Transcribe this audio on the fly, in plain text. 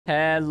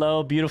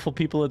Hello, beautiful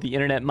people of the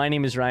internet. My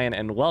name is Ryan,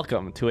 and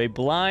welcome to a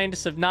blind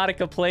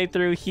Subnautica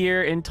playthrough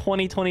here in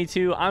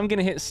 2022. I'm going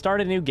to hit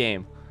start a new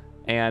game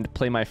and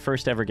play my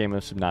first ever game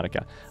of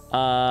Subnautica.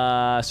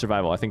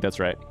 Survival, I think that's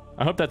right.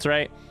 I hope that's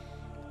right.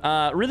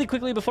 Really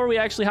quickly, before we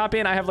actually hop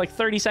in, I have like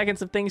 30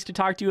 seconds of things to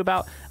talk to you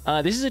about.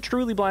 This is a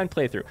truly blind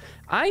playthrough.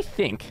 I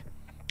think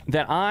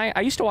that I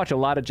used to watch a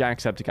lot of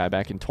Jacksepticeye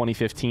back in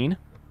 2015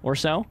 or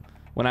so.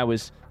 When I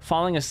was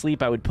falling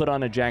asleep, I would put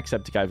on a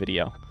Jacksepticeye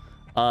video.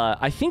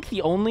 I think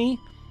the only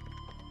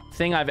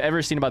thing I've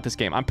ever seen about this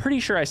game, I'm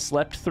pretty sure I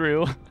slept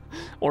through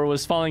or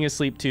was falling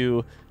asleep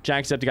to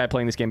Jacksepticeye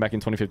playing this game back in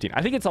 2015.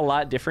 I think it's a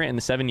lot different in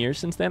the 7 years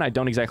since then. I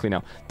don't exactly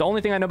know. The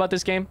only thing I know about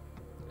this game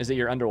is that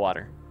you're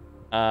underwater.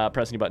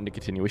 Press any button to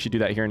continue. We should do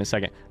that here in a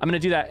second. I'm going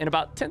to do that in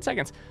about 10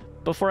 seconds.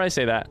 Before I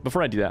do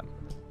that,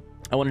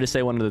 I wanted to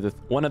say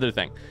one other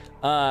thing,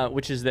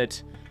 which is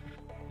that,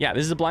 yeah,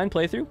 this is a blind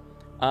playthrough.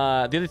 The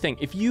other thing,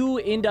 if you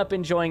end up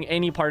enjoying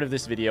any part of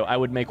this video, I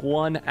would make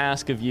one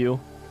ask of you,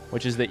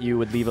 which is that you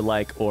would leave a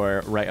like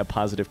or write a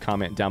positive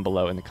comment down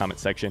below in the comment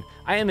section.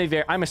 I'm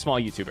a small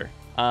YouTuber.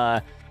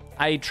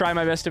 I try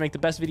my best to make the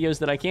best videos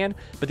that I can,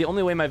 but the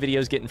only way my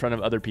videos get in front of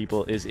other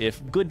people is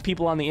if good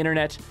people on the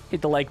internet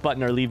hit the like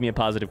button or leave me a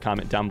positive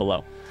comment down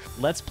below.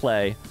 Let's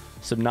play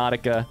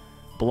Subnautica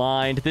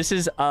blind. This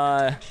is,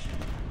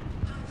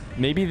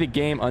 maybe the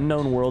game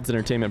Unknown Worlds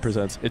Entertainment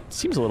presents. It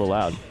seems a little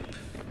loud.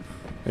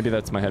 Maybe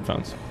that's my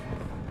headphones.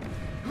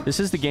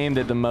 This is the game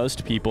that the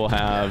most people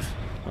have,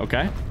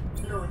 okay,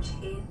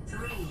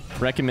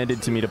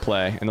 recommended to me to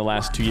play in the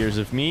last 2 years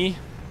of me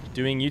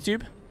doing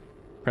YouTube.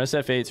 Press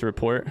F8 to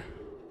report.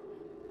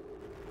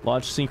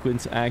 Launch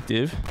sequence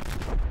active.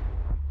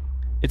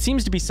 It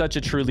seems to be such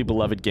a truly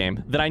beloved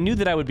game that I knew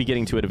that I would be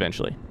getting to it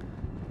eventually.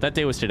 That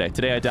day was today.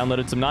 Today I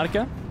downloaded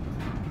Subnautica.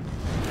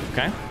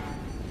 Okay.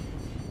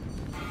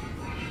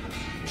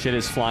 Shit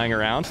is flying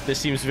around. This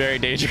seems very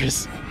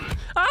dangerous.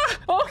 Ah,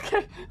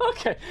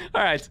 okay.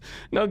 All right.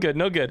 No good.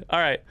 All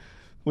right.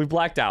 We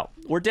blacked out.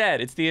 We're dead.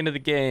 It's the end of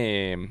the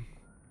game.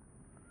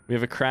 We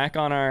have a crack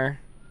on our...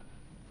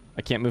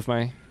 I can't move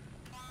my...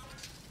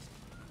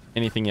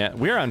 anything yet.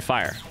 We're on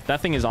fire.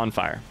 That thing is on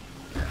fire.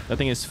 That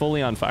thing is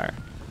fully on fire.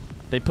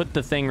 They put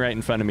the thing right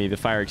in front of me, the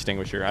fire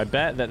extinguisher. I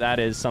bet that that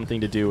is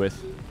something to do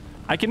with...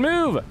 I can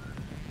move!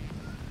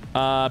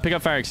 Pick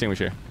up fire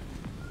extinguisher.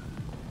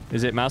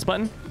 Is it mouse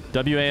button?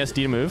 WASD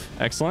to move.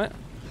 Excellent.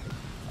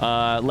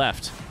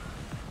 Left.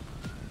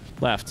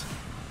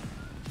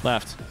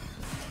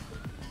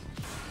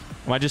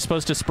 Am I just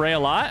supposed to spray a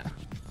lot?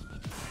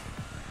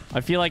 I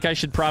feel like I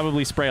should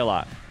probably spray a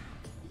lot.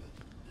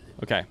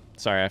 Okay.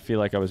 Sorry, I feel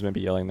like I was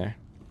maybe yelling there.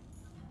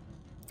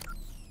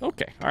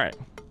 Okay, all right.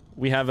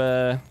 We have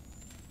a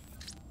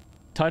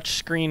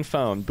touchscreen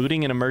phone.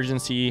 Booting an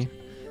emergency.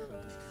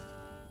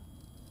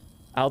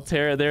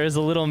 Altera, there is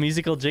a little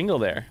musical jingle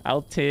there.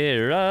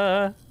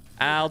 Altera.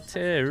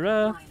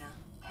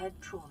 Head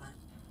trauma.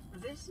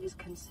 This is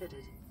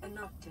considered an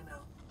optimal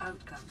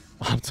outcome.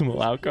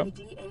 Optimal outcome?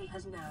 PDA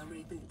has now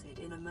rebooted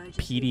in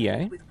emergency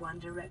PDA? with one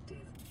directive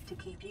to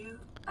keep you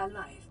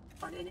alive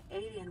on an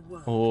alien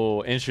world.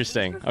 Oh,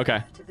 interesting.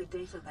 Okay. To the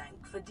data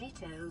bank for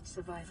detailed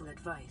survival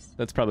advice.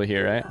 That's probably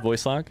here, right?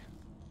 Voice log.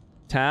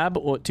 Tab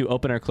to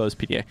open or close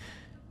PDA.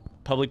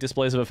 Public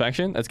displays of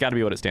affection. That's got to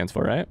be what it stands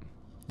for, right?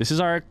 This is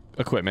our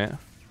equipment.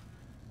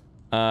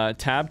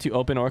 Tab to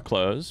open or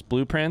close.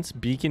 Blueprints,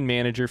 beacon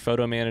manager,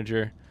 photo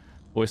manager,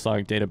 voice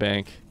log, data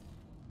bank,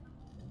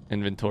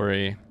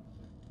 inventory.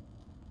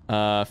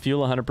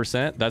 Fuel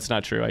 100%. That's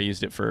not true. I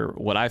used it for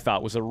what I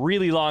thought was a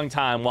really long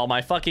time while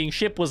my fucking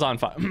ship was on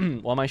fire.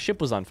 While my ship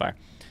was on fire.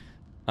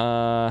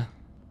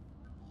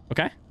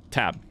 Okay.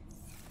 Tab.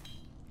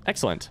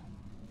 Excellent.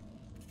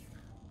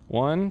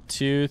 1,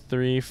 2,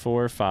 3,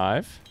 4,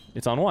 5.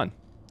 It's on 1.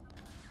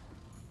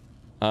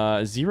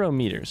 0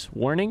 meters.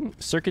 Warning.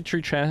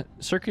 Circuitry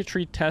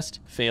test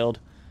failed.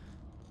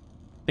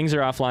 Things are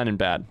offline and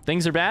bad.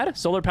 Things are bad?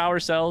 Solar power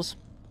cells.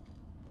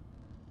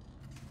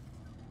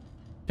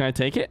 Can I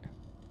take it?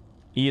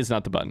 E is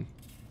not the button.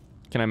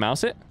 Can I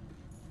mouse it?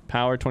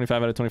 Power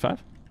 25 out of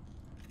 25.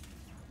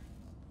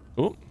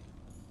 Ooh.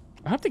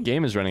 I hope the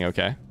game is running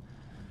okay.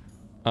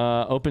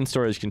 Open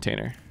storage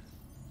container.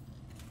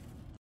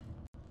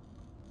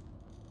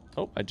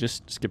 Oh, I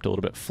just skipped a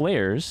little bit.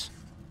 Flares.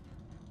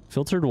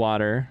 Filtered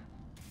water.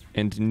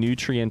 And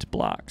nutrient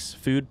blocks.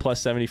 Food plus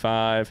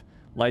 75.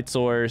 Light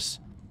source.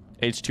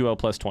 H2O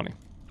plus 20.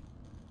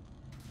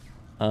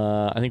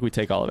 I think we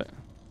take all of it.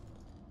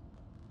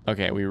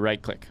 Okay, we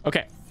right click.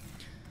 Okay.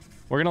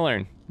 We're gonna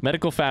learn.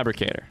 Medical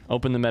fabricator.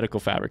 Open the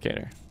medical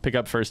fabricator. Pick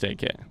up first aid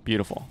kit.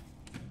 Beautiful.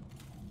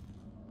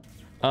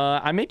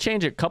 I may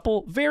change a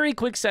couple very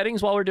quick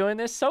settings while we're doing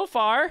this. So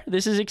far,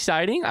 this is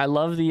exciting. I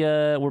love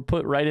the, we're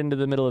put right into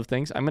the middle of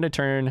things. I'm gonna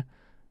turn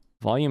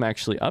volume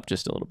actually up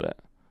just a little bit.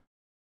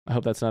 I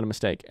hope that's not a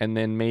mistake. And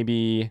then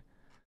maybe,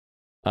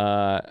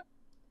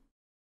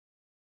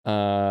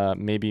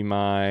 maybe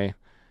my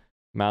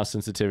mouse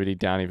sensitivity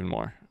down even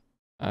more.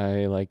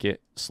 I like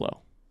it slow.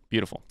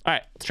 Beautiful. All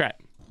right, let's try it.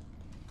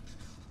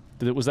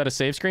 Was that a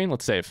save screen?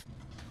 Let's save.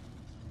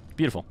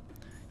 Beautiful.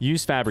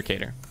 Use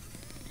fabricator.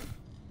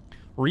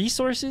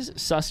 Resources,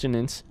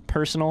 sustenance,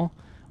 personal,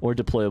 or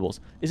deployables.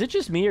 Is it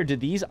just me, or did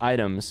these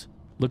items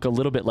look a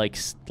little bit like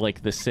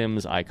the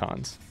Sims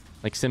icons?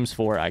 Like Sims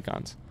 4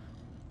 icons.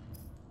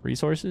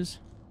 Resources.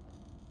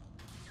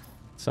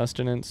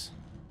 Sustenance.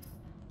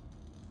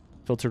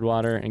 Filtered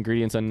water.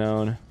 Ingredients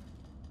unknown.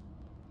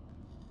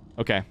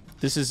 Okay.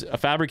 This is a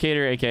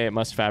fabricator, aka it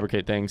must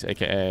fabricate things,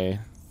 aka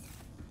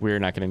we're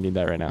not going to need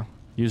that right now.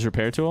 Use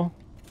repair tool.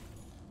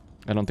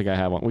 I don't think I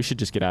have one. We should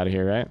just get out of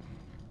here, right?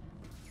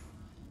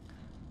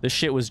 This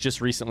shit was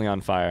just recently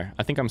on fire.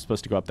 I think I'm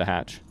supposed to go up the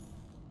hatch.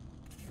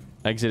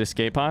 Exit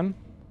escape pod.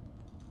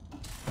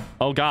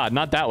 Oh god,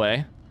 not that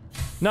way.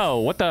 No,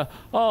 what the?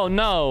 Oh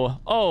no.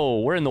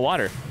 Oh, we're in the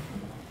water.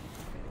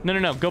 No, no,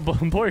 no. Go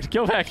board.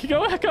 Go back.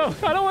 Go back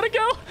up. I don't want to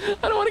go.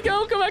 I don't want to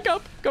go. Go back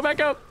up. Go back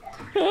up.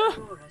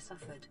 Aurora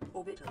suffered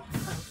orbital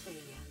hull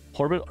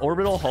failure.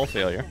 Orbital hull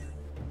failure.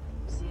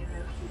 0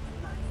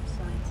 human life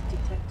signs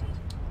detected.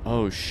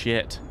 Oh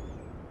shit.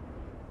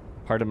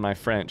 Pardon my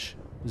French.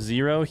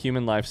 0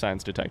 human life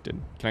signs detected.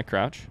 Can I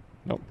crouch?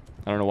 Nope.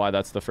 I don't know why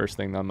that's the first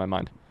thing on my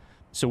mind.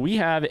 So we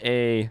have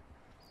a...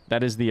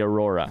 That is the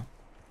Aurora.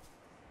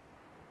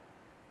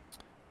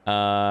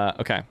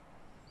 Okay.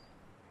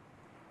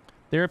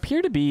 There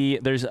appear to be...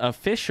 There's a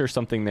fish or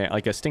something there.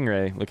 Like a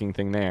stingray looking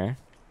thing there.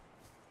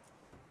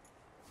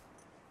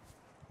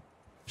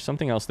 There's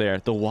something else there.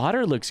 The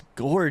water looks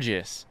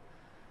gorgeous.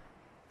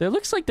 There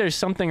looks like there's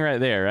something right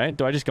there, right?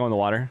 Do I just go in the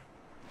water?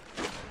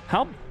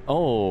 How...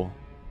 Oh...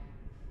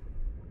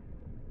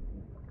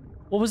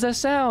 What was that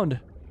sound?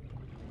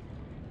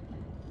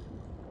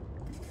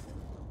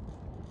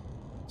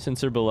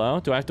 Sensor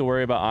below. Do I have to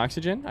worry about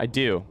oxygen? I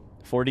do.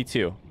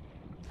 42.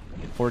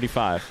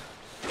 45.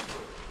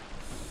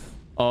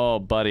 Oh,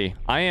 buddy.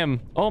 I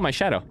am... Oh, my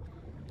shadow.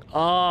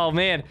 Oh,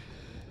 man.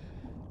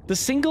 The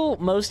single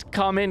most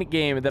common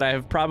game that I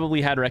have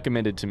probably had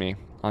recommended to me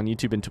on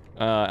YouTube and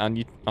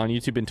on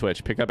YouTube and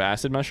Twitch. Pick up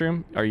acid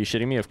mushroom. Are you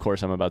shitting me? Of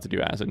course I'm about to do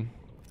acid.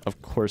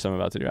 Of course I'm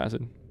about to do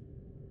acid.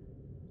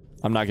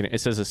 I'm not gonna... It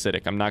says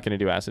acidic. I'm not gonna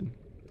do acid.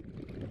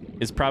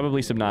 It's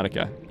probably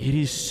Subnautica. It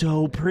is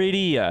so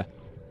pretty.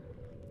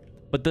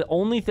 But the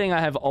only thing I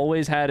have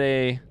always had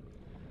a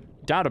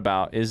doubt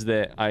about is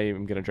that I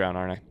am gonna drown,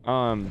 aren't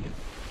I?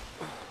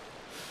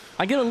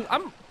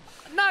 I'm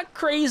not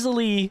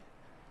crazily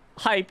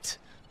hyped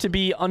to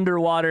be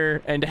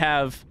underwater and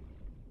have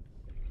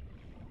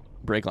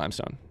break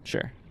limestone.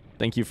 Sure.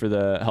 Thank you for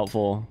the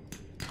helpful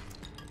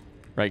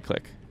right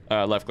click,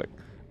 left click,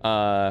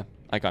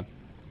 icon.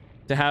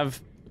 To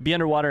be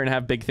underwater and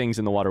have big things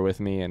in the water with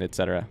me and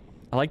etc.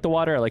 I like the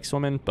water. I like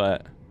swimming,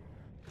 but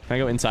can I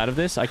go inside of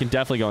this? I can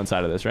definitely go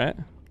inside of this, right?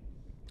 Am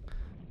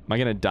I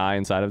gonna die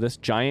inside of this?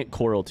 Giant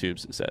coral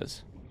tubes, it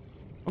says.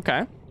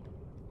 Okay.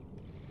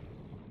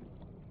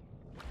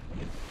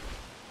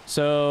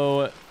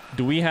 So,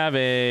 do we have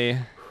a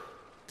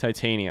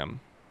titanium?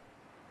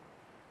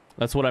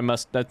 That's what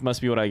that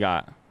must be what I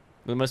got.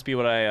 That must be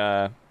what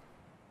I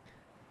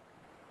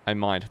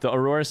mined. The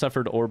Aurora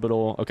suffered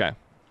orbital, okay.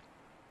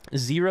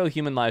 0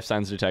 human life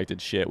signs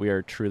detected. Shit, we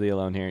are truly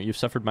alone here. You've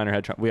suffered minor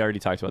head trauma. We already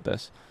talked about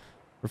this.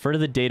 Refer to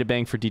the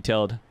databank for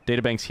detailed...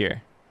 Databank's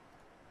here.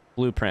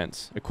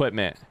 Blueprints.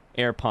 Equipment.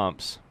 Air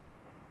pumps.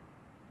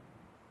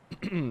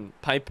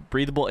 Pipe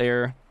breathable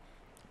air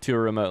to a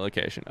remote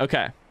location.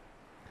 Okay.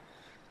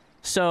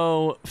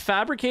 So,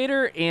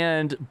 fabricator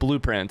and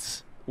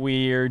blueprints.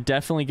 We're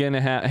definitely going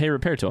to have... Hey,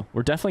 repair tool.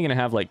 We're definitely going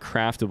to have, like,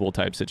 craftable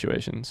type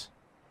situations.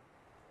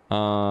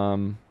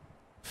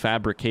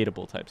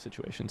 Fabricatable type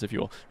situations, if you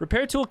will.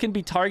 Repair tool can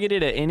be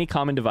targeted at any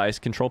common device,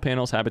 control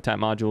panels, habitat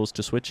modules,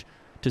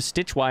 to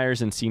stitch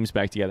wires and seams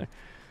back together.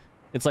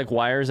 It's like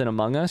wires in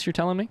Among Us, you're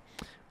telling me?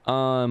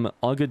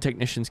 All good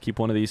technicians keep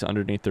one of these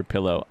underneath their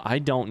pillow. I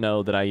don't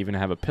know that I even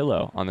have a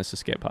pillow on this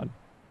escape pod.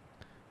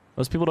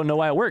 Most people don't know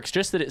why it works,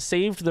 just that it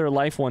saved their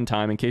life one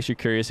time. In case you're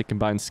curious, it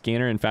combines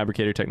scanner and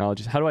fabricator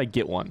technologies. How do I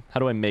get one? How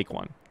do I make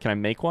one? Can I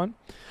make one?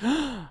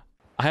 I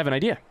have an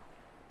idea.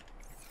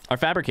 Our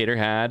fabricator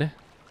had...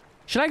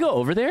 Should I go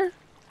over there?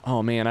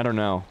 Oh, man, I don't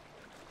know.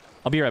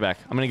 I'll be right back.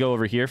 I'm going to go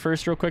over here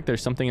first real quick.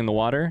 There's something in the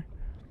water.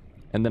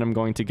 And then I'm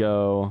going to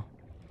go...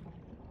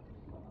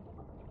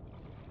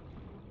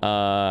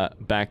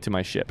 back to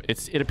my ship.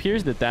 It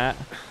appears that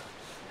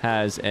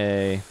has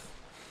a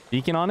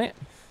beacon on it.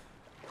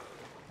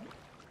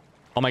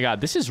 Oh my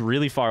god, this is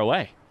really far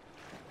away.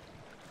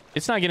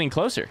 It's not getting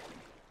closer.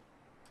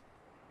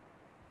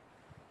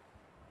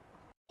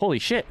 Holy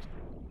shit.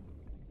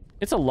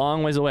 It's a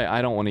long ways away.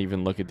 I don't want to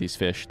even look at these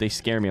fish. They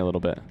scare me a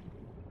little bit.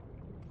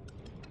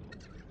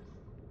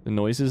 The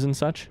noises and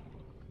such.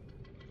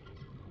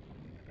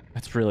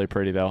 That's really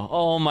pretty though.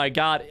 Oh my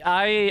god.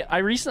 I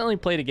recently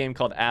played a game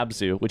called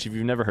Abzu, which if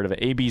you've never heard of it,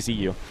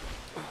 ABZU.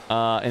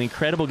 An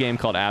incredible game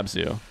called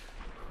Abzu.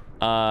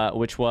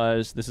 Which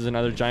was... This is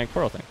another giant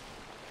coral thing.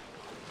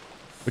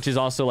 Which is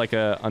also like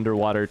a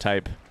underwater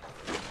type...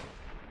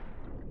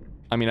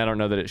 I mean, I don't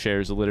know that it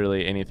shares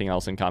literally anything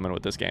else in common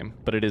with this game.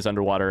 But it is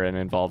underwater and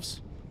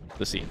involves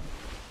the sea.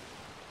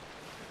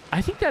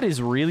 I think that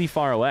is really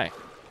far away.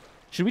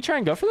 Should we try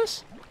and go for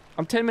this?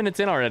 I'm 10 minutes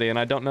in already, and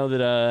I don't know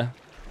that, am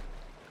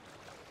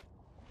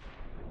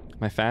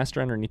I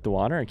faster underneath the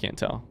water? I can't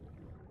tell.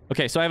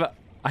 Okay, so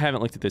I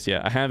haven't looked at this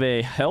yet. I have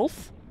a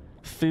health,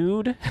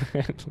 food,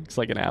 it looks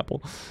like an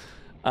apple,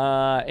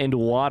 and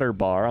water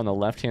bar on the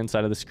left-hand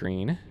side of the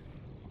screen.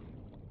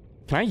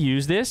 Can I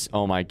use this?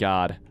 Oh my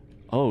god.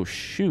 Oh,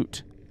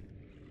 shoot.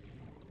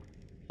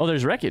 Oh,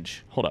 there's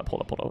wreckage. Hold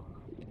up.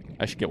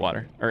 I should get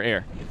water. Or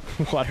air.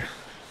 Water.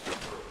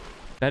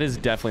 That is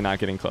definitely not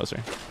getting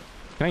closer.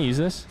 Can I use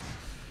this?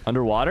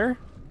 Underwater?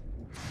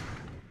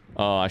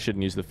 Oh, I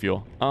shouldn't use the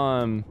fuel.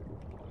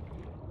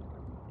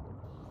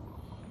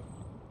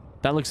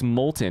 That looks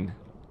molten.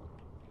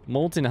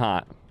 Molten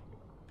hot.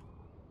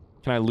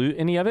 Can I loot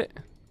any of it?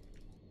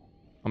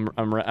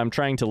 I'm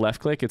trying to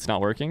left click. It's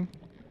not working.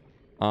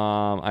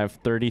 I have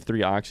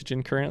 33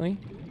 oxygen currently.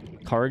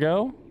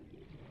 Cargo.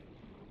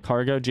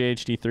 Cargo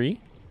JHD3.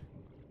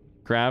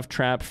 Grav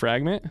trap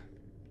fragment.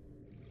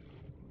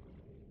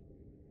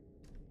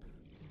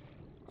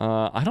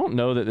 I don't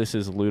know that this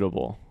is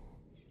lootable.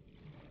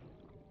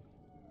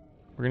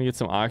 We're gonna get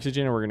some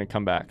oxygen and we're gonna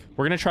come back.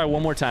 We're gonna try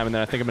one more time and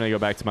then I think I'm gonna go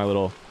back to my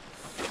little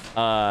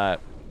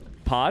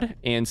pod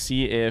and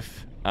see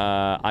if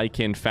I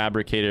can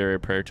fabricate a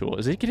repair tool.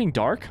 Is it getting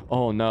dark?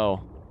 Oh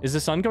no. Is the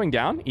sun going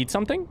down? Eat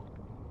something?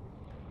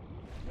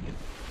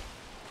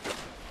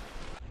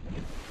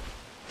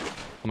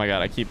 Oh my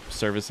god, I keep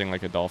servicing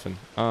like a dolphin.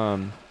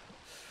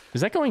 Is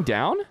that going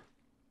down?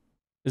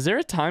 Is there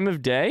a time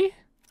of day?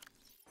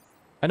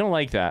 I don't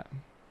like that.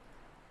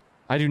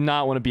 I do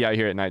not want to be out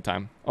here at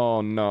nighttime.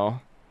 Oh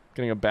no.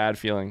 Getting a bad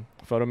feeling.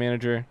 Photo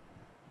manager.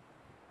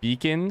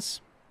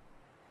 Beacons.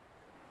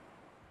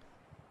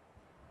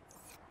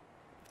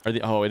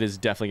 Oh, it is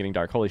definitely getting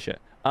dark. Holy shit.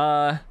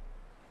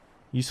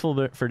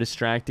 Useful for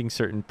distracting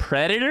certain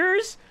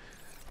predators?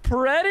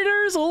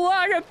 Predators? Oh,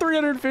 I got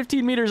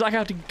 315 meters. I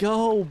got to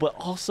go. But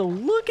also,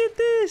 look at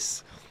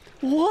this.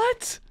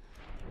 What?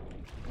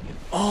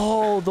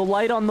 Oh, the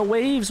light on the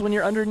waves when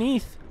you're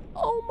underneath.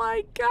 Oh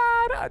my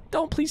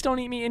god. Please don't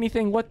eat me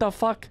anything. What the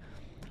fuck?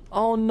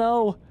 Oh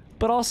no.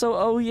 But also,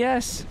 oh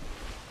yes.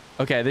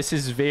 Okay, this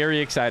is very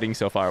exciting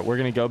so far. We're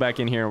going to go back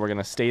in here and we're going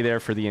to stay there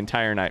for the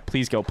entire night.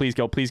 Please go, please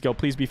go, please go.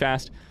 Please be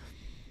fast.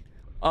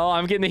 Oh,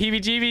 I'm getting the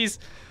heebie-jeebies.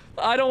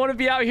 I don't want to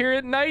be out here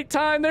at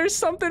nighttime. There's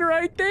something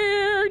right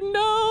there.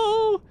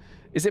 No.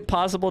 Is it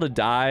possible to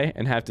die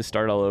and have to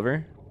start all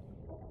over?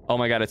 Oh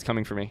my god, it's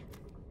coming for me.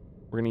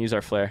 We're going to use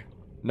our flare.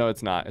 No,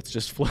 it's not. It's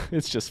just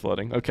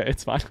floating. Okay,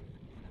 it's fine.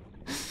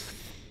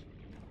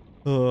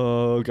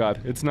 Oh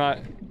god, it's not.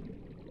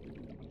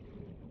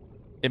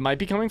 It might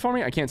be coming for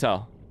me. I can't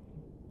tell.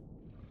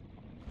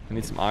 I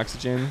need some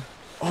oxygen.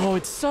 Oh,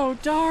 it's so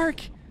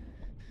dark.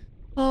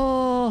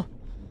 Oh.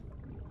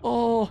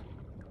 Oh.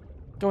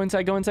 Go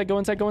inside, go inside, go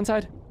inside, go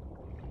inside.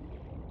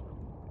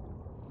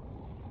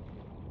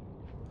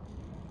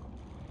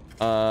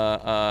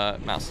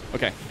 Mouse.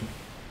 Okay.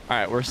 All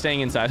right, we're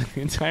staying inside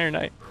the entire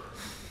night.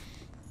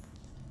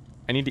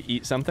 I need to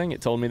eat something. It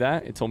told me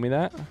that. It told me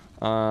that.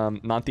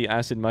 Not the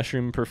acid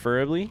mushroom,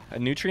 preferably. A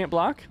nutrient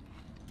block.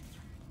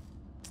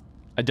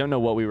 I don't know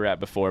what we were at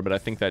before, but I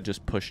think that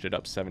just pushed it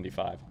up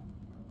 75.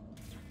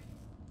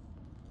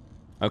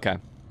 Okay.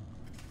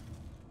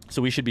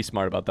 So we should be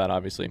smart about that,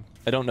 obviously.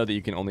 I don't know that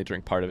you can only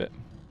drink part of it.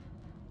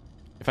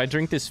 If I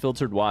drink this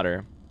filtered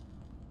water,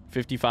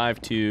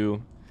 55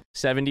 to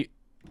 70,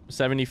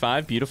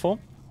 75, beautiful.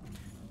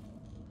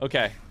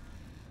 Okay.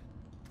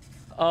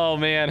 Oh,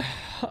 man.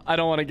 I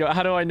don't want to go.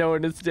 How do I know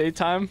when it's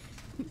daytime?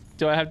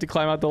 Do I have to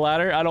climb out the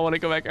ladder? I don't want to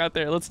go back out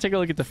there. Let's take a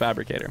look at the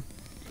fabricator.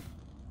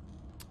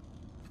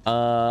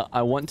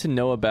 I want to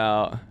know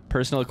about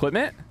personal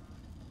equipment.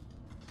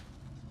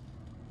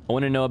 I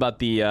want to know about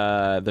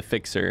the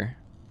fixer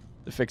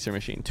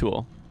machine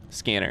tool,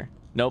 scanner.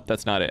 Nope,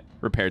 that's not it.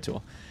 Repair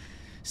tool.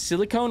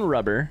 Silicone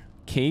rubber,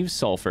 cave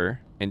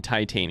sulfur, and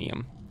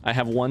titanium. I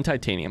have one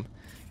titanium.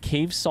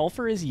 Cave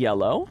sulfur is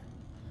yellow.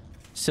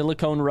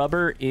 Silicone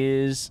rubber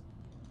is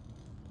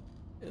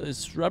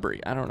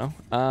rubbery. I don't know.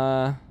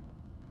 A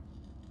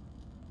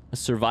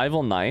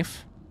survival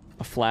knife,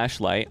 a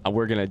flashlight.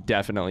 We're gonna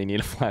definitely need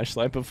a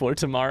flashlight before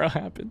tomorrow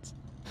happens.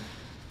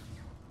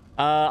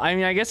 I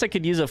mean, I guess I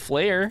could use a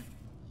flare.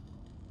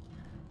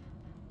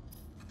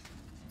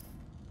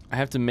 I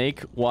have to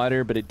make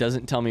water, but it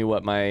doesn't tell me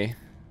what my...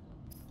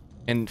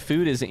 And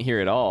food isn't here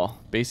at all.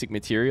 Basic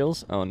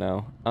materials? Oh,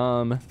 no.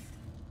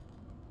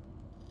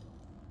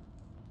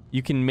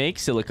 You can make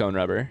silicone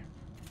rubber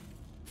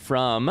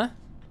from...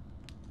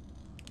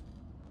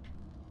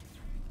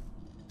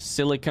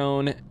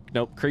 silicone...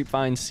 Nope,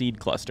 grapevine seed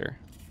cluster.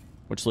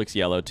 Which looks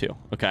yellow, too.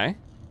 Okay.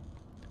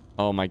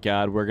 Oh, my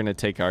God. We're going to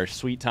take our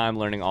sweet time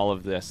learning all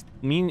of this.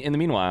 In the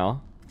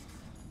meanwhile...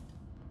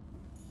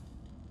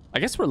 I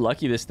guess we're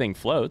lucky this thing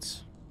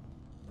floats.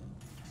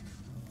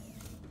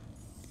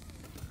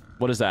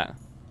 What is that?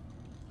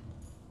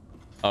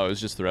 Oh, it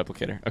was just the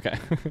replicator. Okay.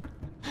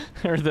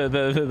 Or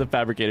the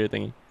fabricator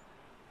thingy.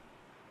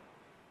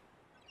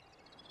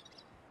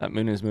 That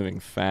moon is moving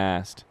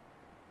fast.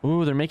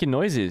 Ooh, they're making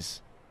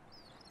noises.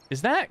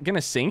 Is that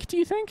gonna sink, do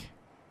you think?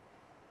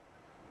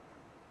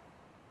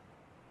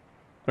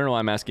 I don't know why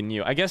I'm asking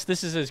you. I guess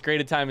this is as great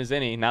a time as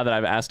any, now that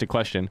I've asked a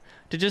question,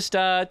 to just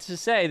to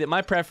say that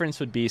my preference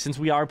would be, since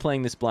we are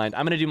playing this blind,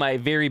 I'm going to do my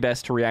very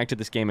best to react to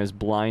this game as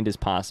blind as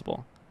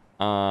possible.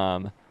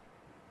 And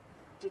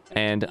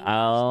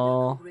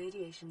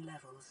Radiation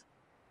levels.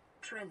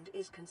 Trend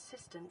is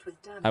consistent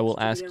with damage I will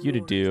to ask the you to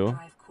Aurora's do...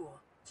 drive core,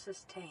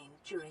 sustained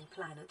during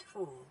planet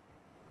fall.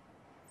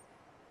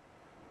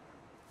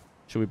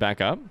 Should we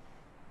back up?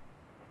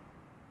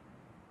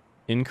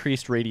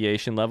 Increased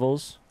radiation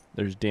levels.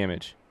 There's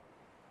damage.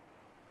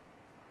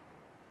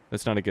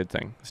 That's not a good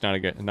thing. It's not a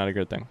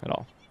good thing at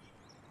all.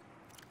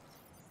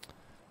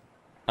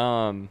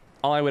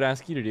 All I would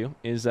ask you to do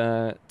is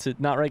to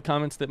not write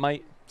comments that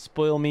might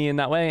spoil me in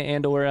that way,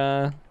 and or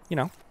you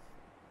know,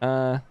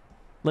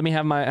 let me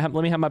have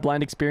my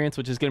blind experience,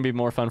 which is going to be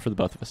more fun for the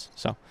both of us.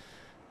 So,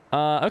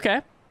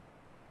 okay.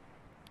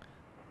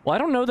 Well, I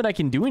don't know that I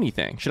can do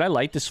anything. Should I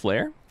light this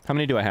flare? How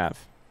many do I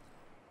have?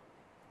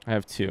 I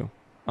have 2.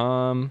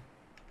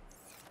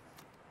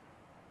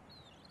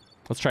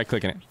 Let's try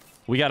clicking it.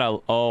 We gotta...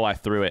 Oh, I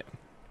threw it.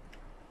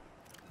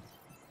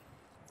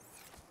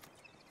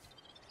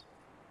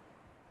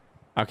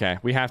 Okay,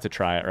 we have to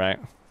try it, right?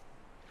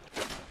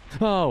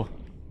 Oh!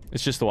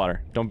 It's just the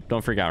water.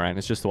 Don't freak out, Ryan.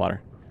 It's just the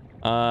water.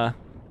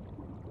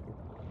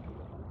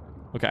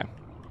 Okay.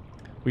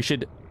 We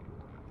should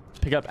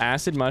pick up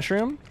acid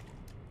mushroom.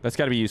 That's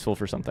gotta be useful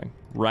for something.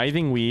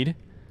 Writhing weed.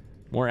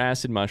 More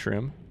acid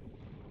mushroom.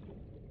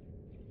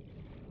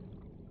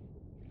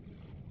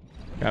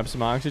 Grab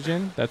some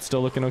oxygen. That's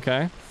still looking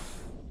okay.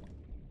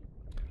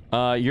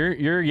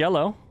 You're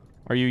yellow.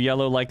 Are you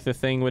yellow like the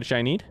thing which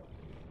I need?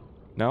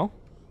 No?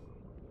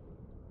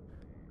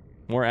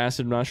 More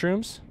acid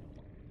mushrooms?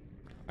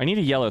 I need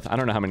a yellow... I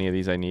don't know how many of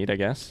these I need, I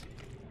guess.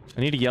 I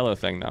need a yellow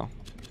thing, though.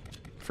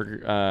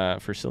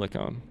 For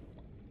silicone.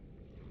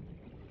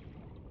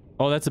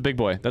 Oh, that's a big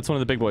boy. That's one of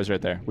the big boys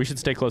right there. We should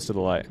stay close to the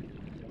light.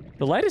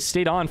 The light has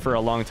stayed on for a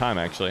long time,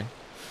 actually.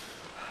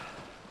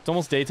 It's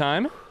almost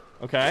daytime.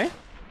 Okay.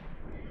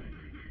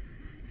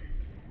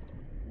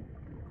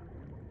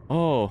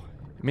 Oh,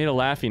 it made a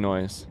laughy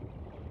noise.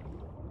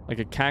 Like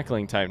a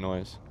cackling type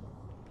noise.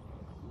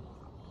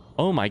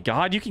 Oh my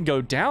god, you can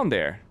go down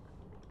there.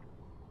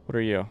 What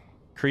are you?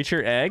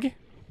 Creature egg?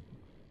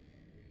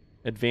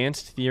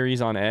 Advanced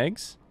theories on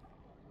eggs?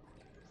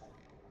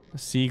 A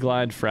sea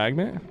glide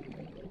fragment?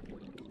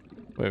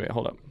 Wait,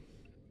 hold up.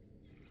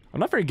 I'm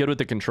not very good with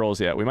the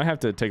controls yet. We might have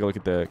to take a look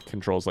at the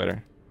controls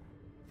later.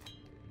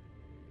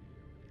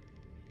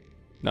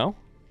 No?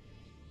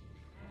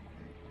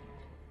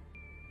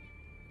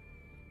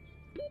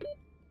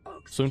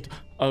 Swim.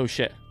 Oh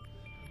shit.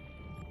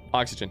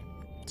 Oxygen.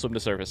 Swim to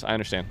surface. I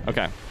understand.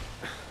 Okay.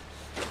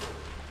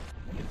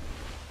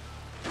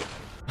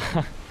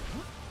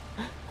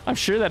 I'm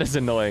sure that is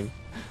annoying.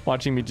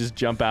 Watching me just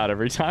jump out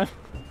every time.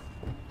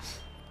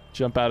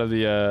 Jump out of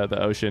the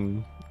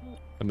ocean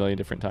a million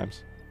different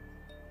times.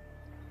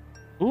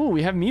 Ooh,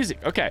 we have music.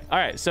 Okay. All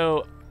right.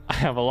 So I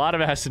have a lot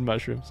of acid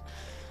mushrooms.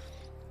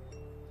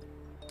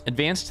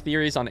 Advanced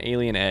theories on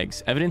alien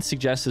eggs. Evidence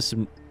suggests a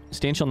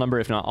substantial number,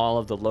 if not all,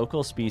 of the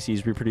local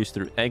species reproduced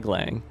through egg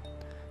laying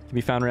can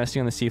be found resting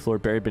on the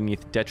seafloor, buried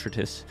beneath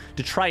detritus,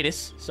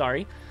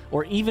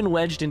 or even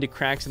wedged into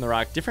cracks in the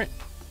rock. Different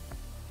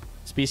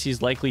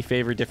species likely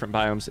favor different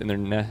biomes in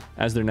their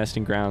as their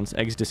nesting grounds.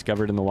 Eggs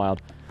discovered in the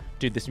wild.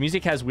 Dude, this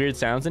music has weird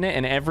sounds in it,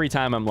 and every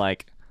time I'm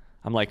like,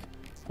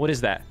 what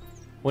is that?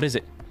 What is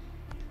it?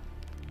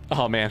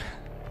 Oh man,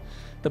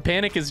 the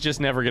panic is just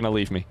never gonna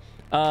leave me.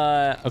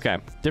 Okay,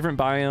 different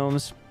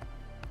biomes.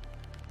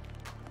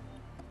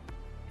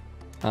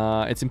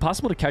 It's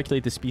impossible to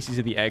calculate the species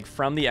of the egg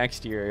from the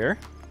exterior.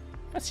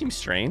 That seems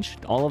strange.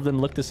 All of them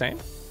look the same.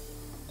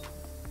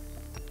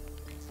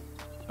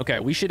 Okay,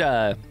 we should,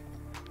 okay,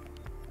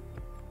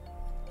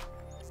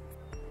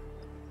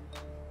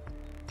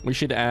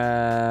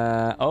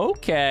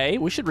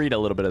 we should read a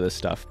little bit of this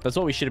stuff. That's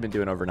what we should have been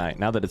doing overnight.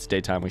 Now that it's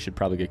daytime, we should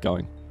probably get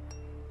going.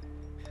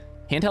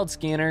 Handheld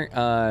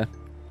scanner,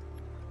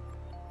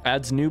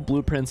 adds new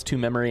blueprints to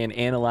memory and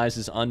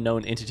analyzes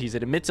unknown entities.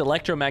 It emits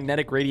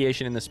electromagnetic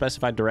radiation in the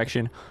specified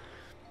direction.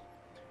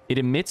 It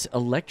emits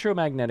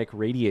electromagnetic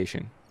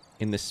radiation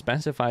in the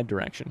specified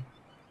direction.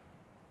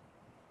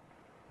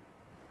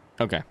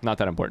 Okay, not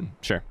that important.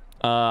 Sure.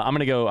 I'm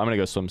gonna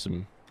go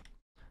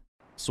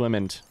swim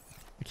and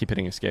I keep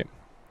hitting escape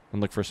and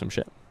look for some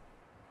shit.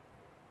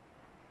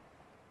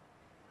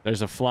 There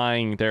are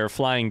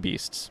flying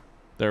beasts.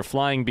 There are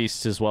flying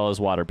beasts as well as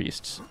water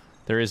beasts.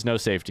 There is no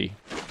safety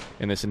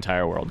in this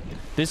entire world.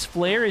 This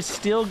flare is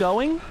still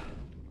going?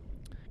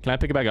 Can I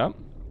pick it back up?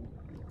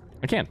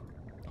 I can.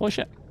 Holy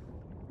shit.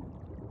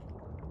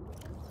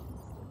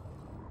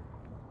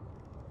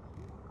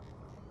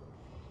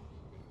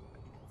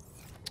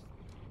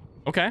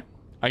 Okay.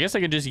 I guess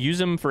I could just use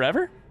them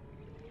forever?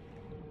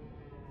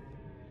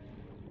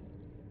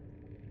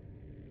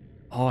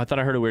 Oh, I thought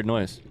I heard a weird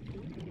noise.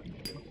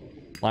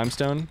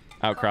 Limestone,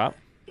 outcrop.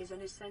 Is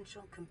an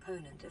essential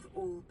component of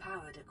all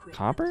powered equipment.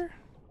 Copper?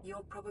 Your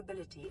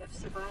probability of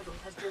survival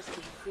has just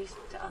increased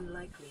to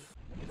unlikely,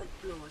 but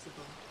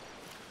plausible.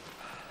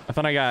 I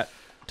thought I got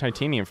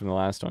titanium from the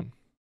last one.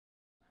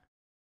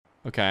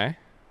 Okay.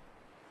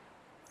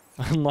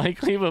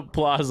 Unlikely, but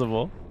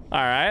plausible. All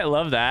right,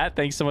 love that.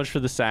 Thanks so much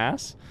for the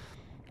sass.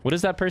 What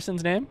is that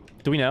person's name?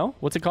 Do we know?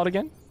 What's it called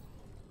again?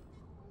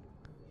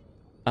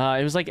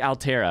 It was like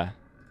Altera.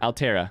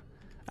 Altera.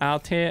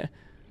 Altera.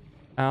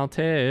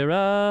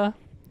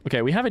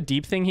 Okay, we have a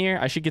deep thing here.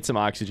 I should get some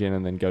oxygen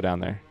and then go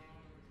down there.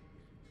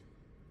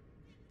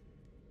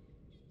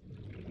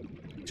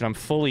 Dude, I'm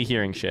fully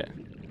hearing shit.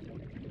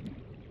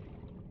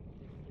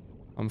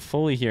 I'm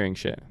fully hearing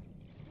shit.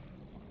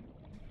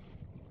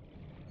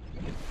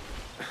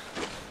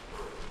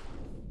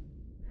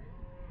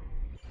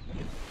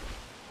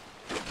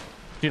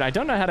 Dude, I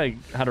don't know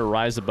how to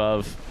rise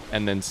above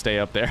and then stay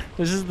up there.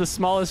 This is the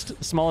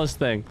smallest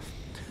thing.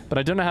 But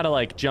I don't know how to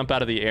like jump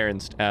out of the air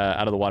and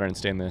out of the water and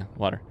stay in the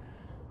water.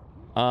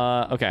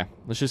 Okay,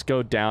 let's just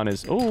go down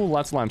as... Oh,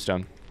 lots of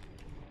limestone.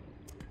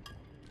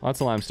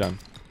 Lots of limestone.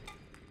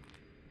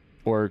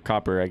 Or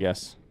copper, I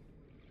guess.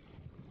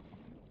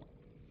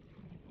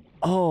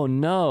 Oh,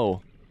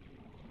 no.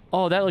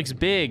 Oh, that looks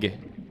big.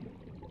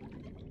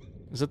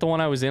 Is that the one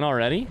I was in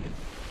already?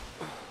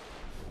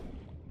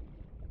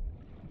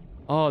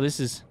 Oh, this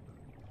is...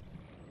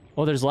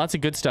 Oh, there's lots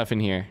of good stuff in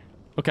here.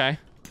 Okay.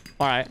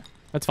 All right.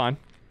 That's fine.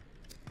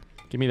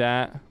 Give me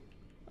that.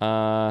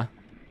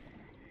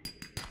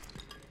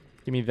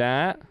 Give me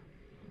that.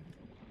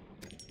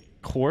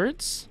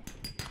 Quartz.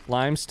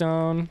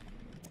 Limestone.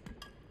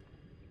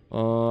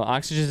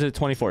 Oxygen's at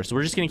 24. So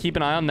we're just going to keep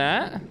an eye on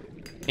that.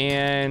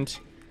 And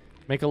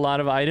make a lot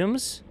of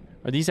items.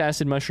 Are these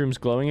acid mushrooms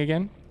glowing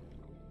again?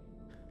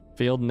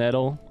 Field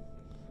nettle.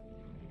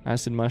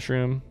 Acid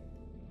mushroom.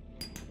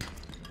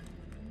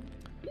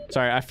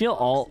 Sorry, I feel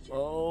all...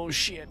 Oh,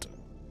 shit.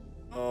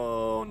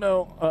 Oh,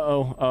 no.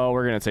 Uh-oh. Oh,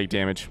 we're going to take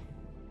damage.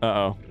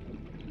 Uh-oh.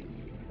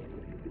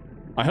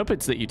 I hope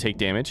it's that you take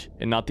damage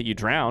and not that you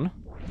drown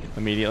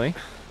immediately.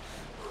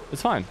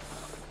 It's fine.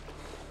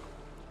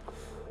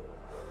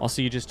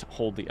 Also, you just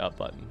hold the up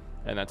button,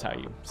 and that's how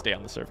you stay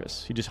on the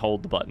surface. You just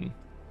hold the button.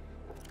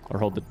 Or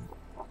hold the...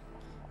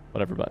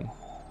 whatever button.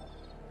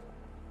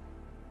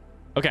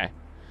 Okay.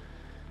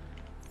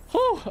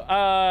 Whew.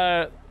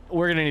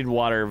 We're gonna need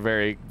water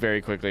very,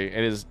 very quickly.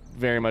 It is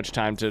very much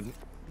time to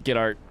get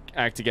our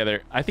act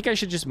together. I think I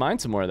should just mine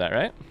some more of that,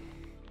 right?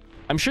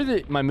 I'm sure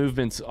that my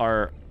movements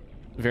are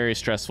very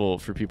stressful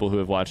for people who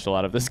have watched a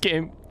lot of this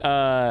game.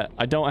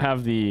 I don't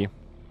have the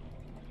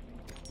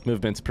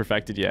movements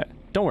perfected yet.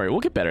 Don't worry,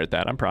 we'll get better at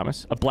that, I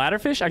promise. A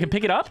bladderfish? I can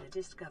pick it up?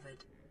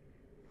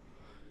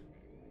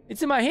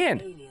 It's in my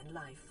hand. Alien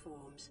life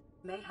forms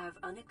may have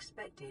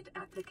unexpected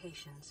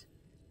applications.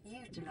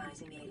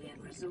 Utilizing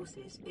alien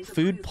resources is a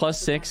Food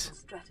plus 6.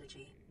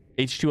 Strategy.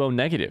 H2O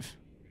negative.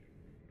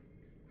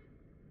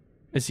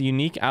 Its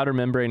unique outer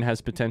membrane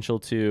has potential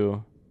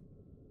to...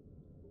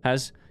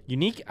 Has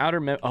unique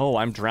outer Oh,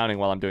 I'm drowning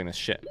while I'm doing this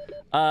shit.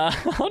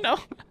 Oh no.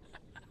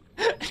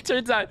 It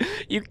turns out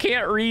you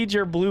can't read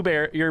your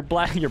blueberry, your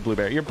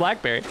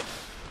blackberry,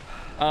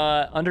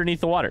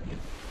 underneath the water.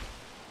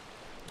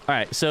 All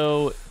right,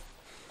 so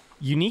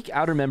unique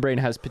outer membrane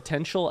has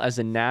potential as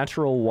a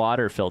natural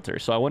water filter.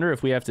 So I wonder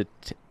if we have to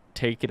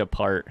take it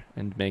apart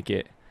and make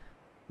it...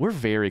 We're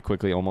very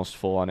quickly almost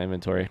full on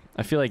inventory.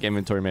 I feel like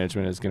inventory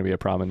management is going to be a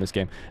problem in this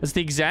game. It's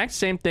the exact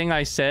same thing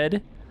I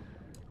said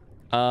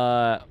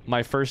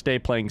my first day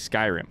playing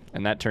Skyrim,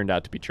 and that turned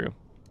out to be true.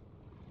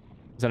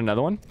 Is that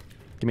another one?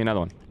 Give me another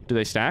one. Do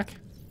they stack?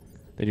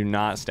 They do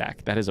not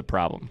stack. That is a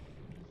problem.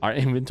 Our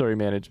inventory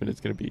management is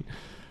going to be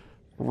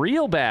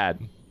real bad.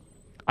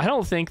 I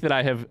don't think that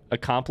I have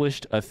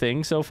accomplished a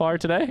thing so far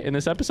today in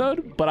this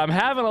episode, but I'm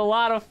having a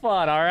lot of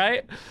fun, all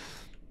right?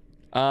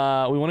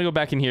 We want to go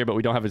back in here, but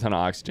we don't have a ton of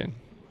oxygen.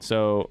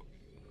 So...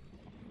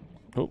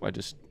 Oh, I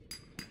just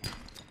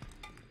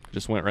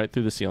went right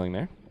through the ceiling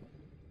there.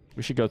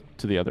 We should go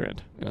to the other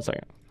end in a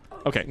second.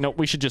 Okay, no,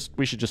 we should just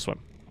swim.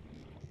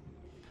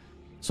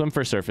 Swim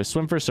for surface.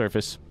 Swim for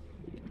surface.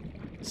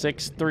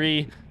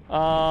 6-3. Oh,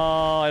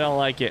 I don't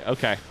like it.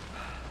 Okay.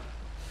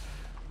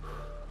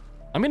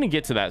 I'm going to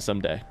get to that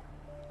someday.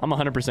 I'm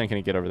 100% going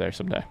to get over there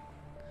someday.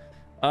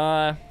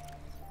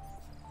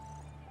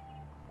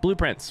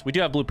 Blueprints. We do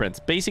have blueprints.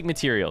 Basic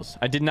materials.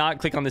 I did not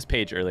click on this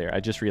page earlier.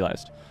 I just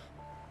realized.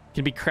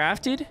 Can be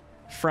crafted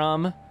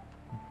from...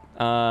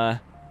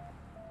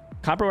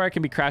 Copper wire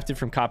can be crafted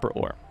from copper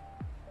ore.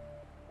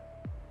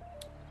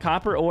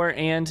 Copper ore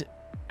and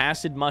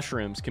acid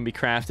mushrooms can be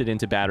crafted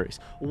into batteries.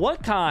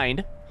 What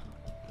kind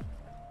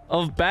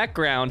of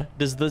background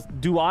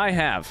do I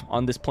have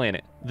on this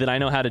planet that I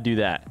know how to do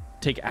that?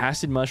 Take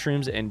acid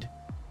mushrooms and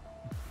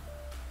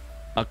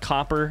a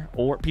copper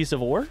ore piece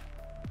of ore?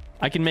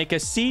 I can make a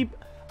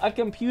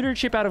computer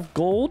chip out of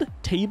gold,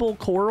 table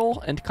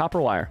coral, and copper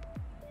wire.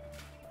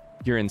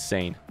 You're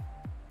insane.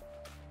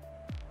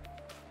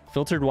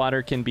 Filtered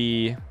water can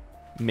be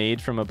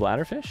made from a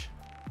bladderfish.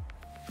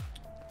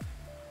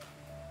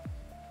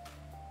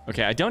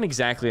 Okay, I don't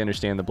exactly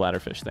understand the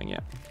bladderfish thing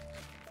yet.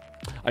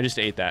 I just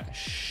ate that.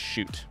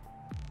 Shoot.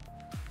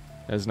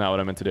 That's not what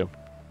I meant to do.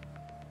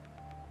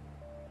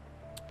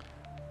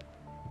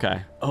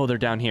 Okay. Oh, they're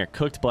down here.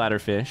 Cooked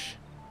bladderfish.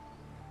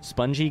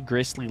 Spongy,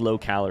 gristly, low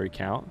calorie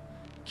count.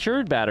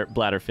 Cured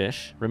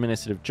bladderfish,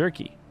 reminiscent of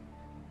jerky.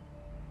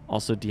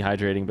 Also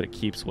dehydrating, but it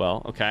keeps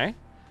well. Okay.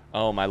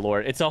 Oh, my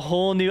lord. It's a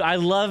whole new... I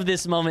love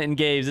this moment in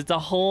games. It's a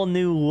whole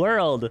new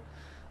world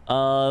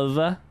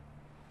of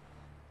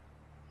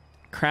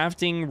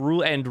crafting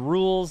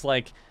rules.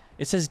 Like,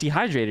 it says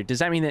dehydrated. Does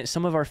that mean that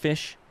some of our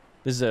fish...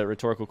 This is a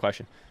rhetorical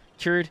question.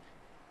 Cured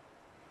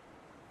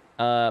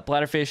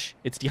bladderfish,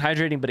 it's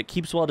dehydrating, but it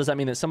keeps well. Does that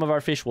mean that some of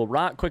our fish will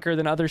rot quicker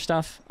than other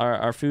stuff?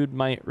 Our food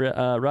might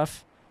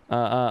rot?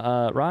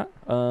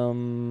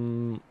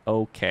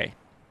 Okay.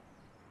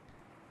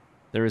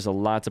 There is a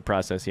lot to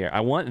process here.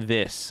 I want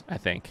this, I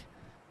think.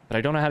 But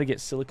I don't know how to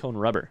get silicone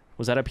rubber.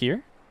 Was that up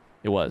here?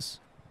 It was.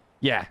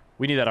 Yeah,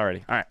 we knew that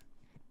already. All right.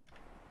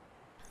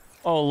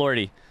 Oh,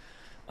 lordy.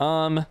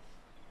 Well,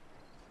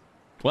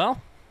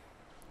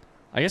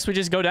 I guess we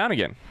just go down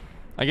again.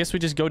 I guess we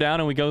just go down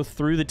and we go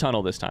through the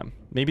tunnel this time.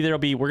 Maybe there'll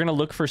be... We're going to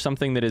look for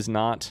something that is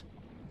not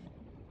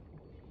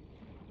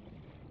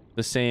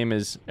the same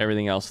as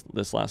everything else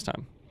this last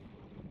time.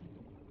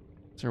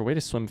 Is there a way to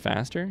swim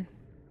faster?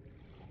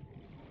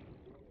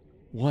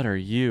 What are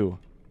you?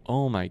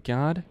 Oh my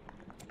god.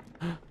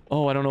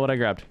 Oh, I don't know what I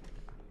grabbed.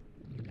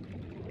 I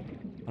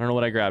don't know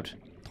what I grabbed.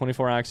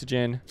 24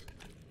 oxygen.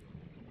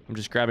 I'm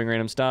just grabbing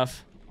random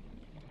stuff.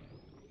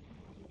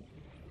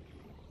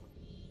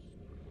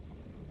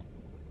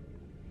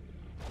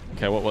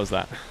 Okay, what was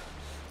that?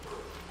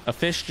 A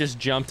fish just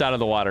jumped out of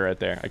the water right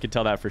there. I could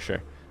tell that for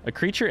sure. A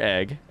creature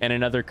egg and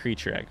another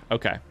creature egg.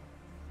 Okay.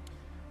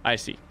 I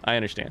see. I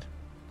understand.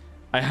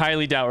 I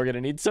highly doubt we're going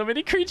to need so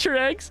many creature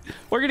eggs.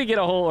 We're going to get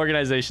a whole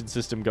organization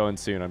system going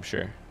soon, I'm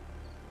sure.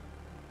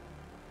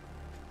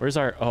 Where's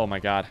our... Oh, my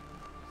God.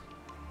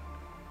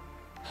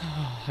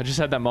 I just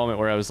had that moment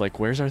where I was like,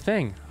 where's our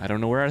thing? I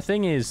don't know where our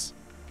thing is.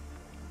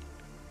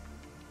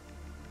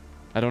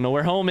 I don't know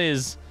where home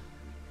is.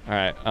 All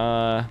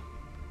right.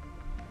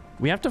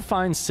 We have to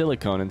find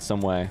silicone in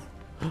some way.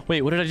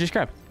 Wait, what did I just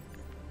grab?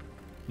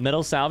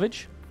 Metal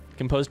salvage,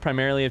 composed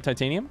primarily of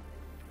titanium.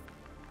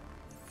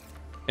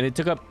 And it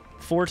took up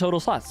 4 total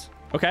slots.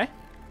 Okay.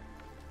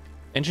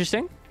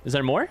 Interesting. Is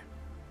there more?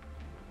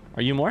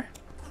 Are you more?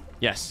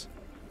 Yes.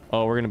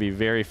 Oh, we're going to be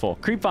very full.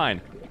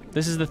 Creepvine.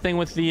 This is the thing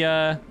with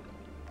the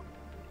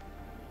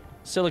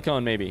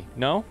silicone, maybe.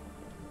 No?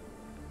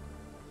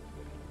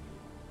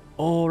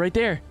 Oh, right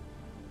there.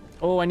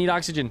 Oh, I need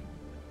oxygen.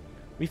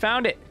 We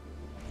found it.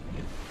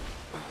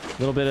 A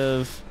little bit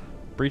of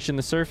breaching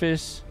the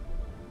surface.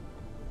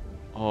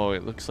 Oh,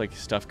 it looks like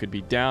stuff could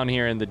be down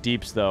here in the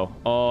deeps, though.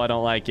 Oh, I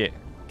don't like it.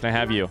 Can I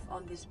have you? Life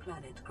on this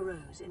planet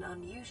grows in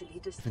unusually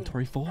distinct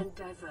Inventory full? and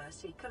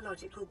diverse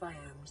ecological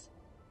biomes.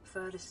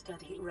 Further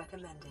study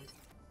recommended.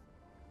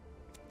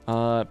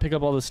 Pick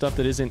up all the stuff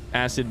that isn't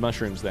acid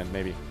mushrooms, then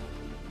maybe.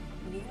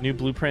 New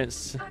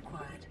blueprints.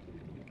 Acquired.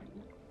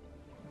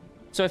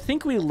 So I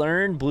think we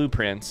learn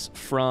blueprints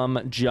from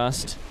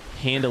just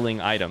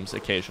handling items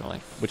occasionally,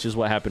 which is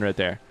what happened right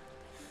there.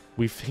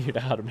 We figured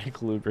out how to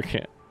make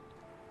lubricant.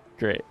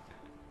 Great.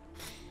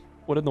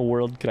 What in the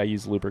world could I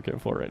use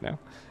lubricant for right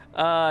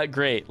now?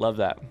 Great. Love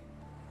that.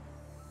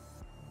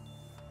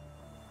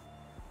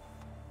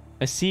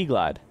 A sea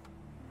glide.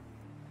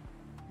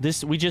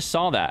 This, we just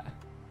saw that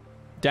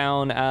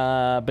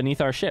down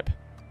beneath our ship.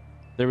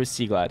 There was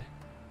sea glide.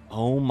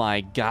 Oh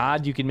my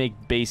god, you can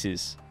make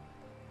bases.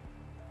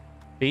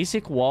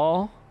 Basic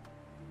wall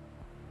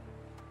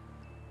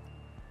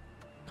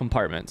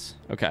compartments.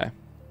 Okay.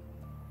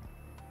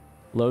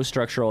 Low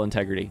structural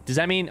integrity. Does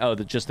that mean... Oh,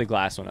 just the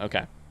glass one.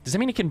 Okay. Does that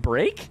mean it can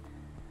break?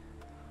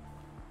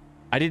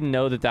 I didn't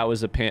know that that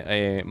was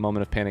a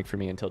moment of panic for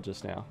me until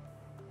just now.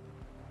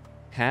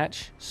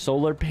 Hatch.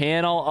 Solar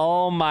panel.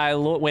 Oh, my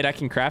lord. Wait, I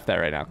can craft that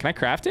right now. Can I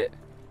craft it?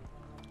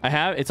 I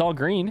have... It's all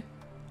green.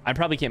 I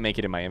probably can't make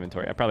it in my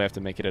inventory. I probably have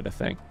to make it at a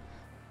thing.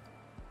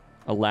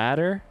 A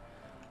ladder.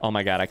 Oh,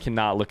 my God. I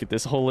cannot look at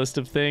this whole list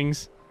of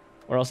things,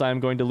 or else I'm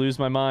going to lose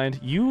my mind.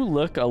 You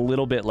look a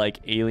little bit like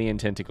alien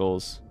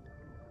tentacles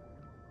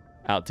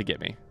out to get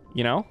me,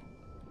 you know?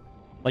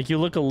 Like, you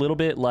look a little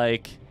bit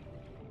like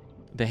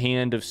the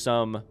hand of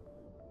some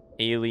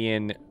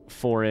alien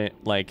foreign,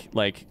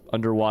 like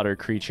underwater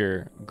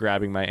creature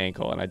grabbing my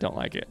ankle, and I don't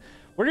like it.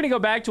 We're gonna go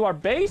back to our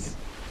base,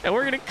 and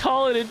we're gonna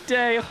call it a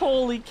day.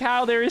 Holy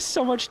cow, there is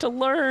so much to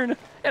learn,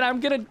 and I'm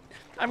gonna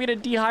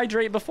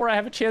dehydrate before I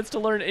have a chance to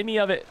learn any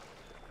of it.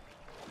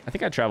 I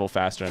think I travel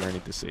faster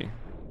underneath the sea,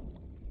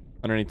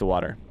 underneath the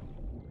water,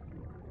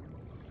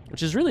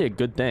 which is really a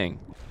good thing.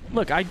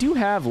 Look, I do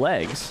have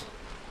legs.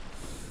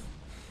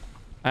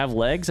 I have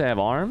legs, I have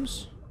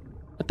arms.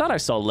 I thought I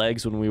saw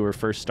legs when we were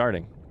first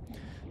starting.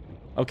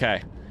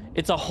 Okay.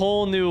 It's a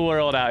whole new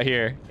world out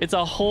here. It's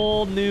a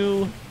whole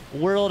new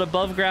world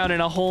above ground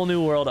and a whole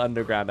new world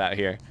underground out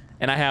here.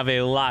 And I have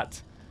a lot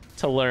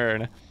to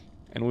learn.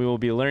 And we will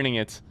be learning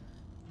it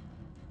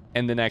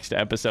in the next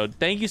episode.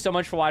 Thank you so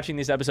much for watching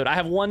this episode. I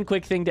have one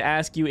quick thing to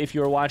ask you if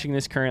you are watching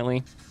this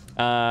currently,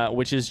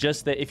 which is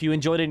just that if you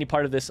enjoyed any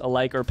part of this, a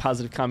like or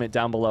positive comment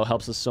down below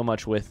helps us so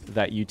much with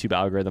that YouTube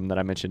algorithm that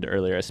I mentioned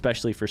earlier,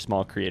 especially for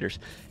small creators.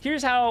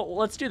 Here's how,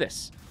 let's do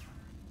this.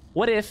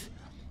 What if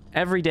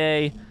every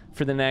day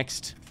for the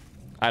next,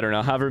 I don't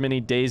know, however many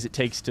days it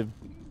takes to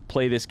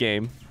play this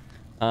game,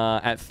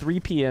 at 3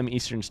 p.m.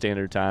 Eastern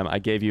Standard Time, I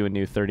gave you a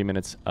new 30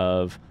 minutes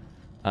of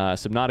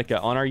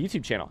Subnautica on our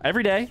YouTube channel.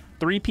 Every day,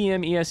 3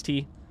 p.m.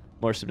 EST,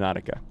 more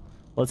Subnautica.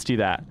 Let's do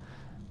that.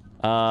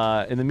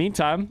 In the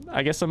meantime,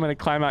 I guess I'm going to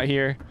climb out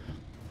here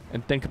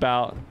and think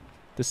about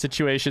the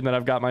situation that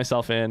I've got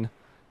myself in,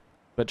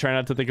 but try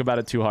not to think about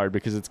it too hard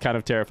because it's kind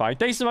of terrifying.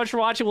 Thanks so much for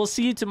watching. We'll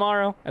see you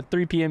tomorrow at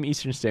 3 p.m.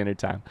 Eastern Standard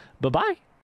Time. Bye-bye.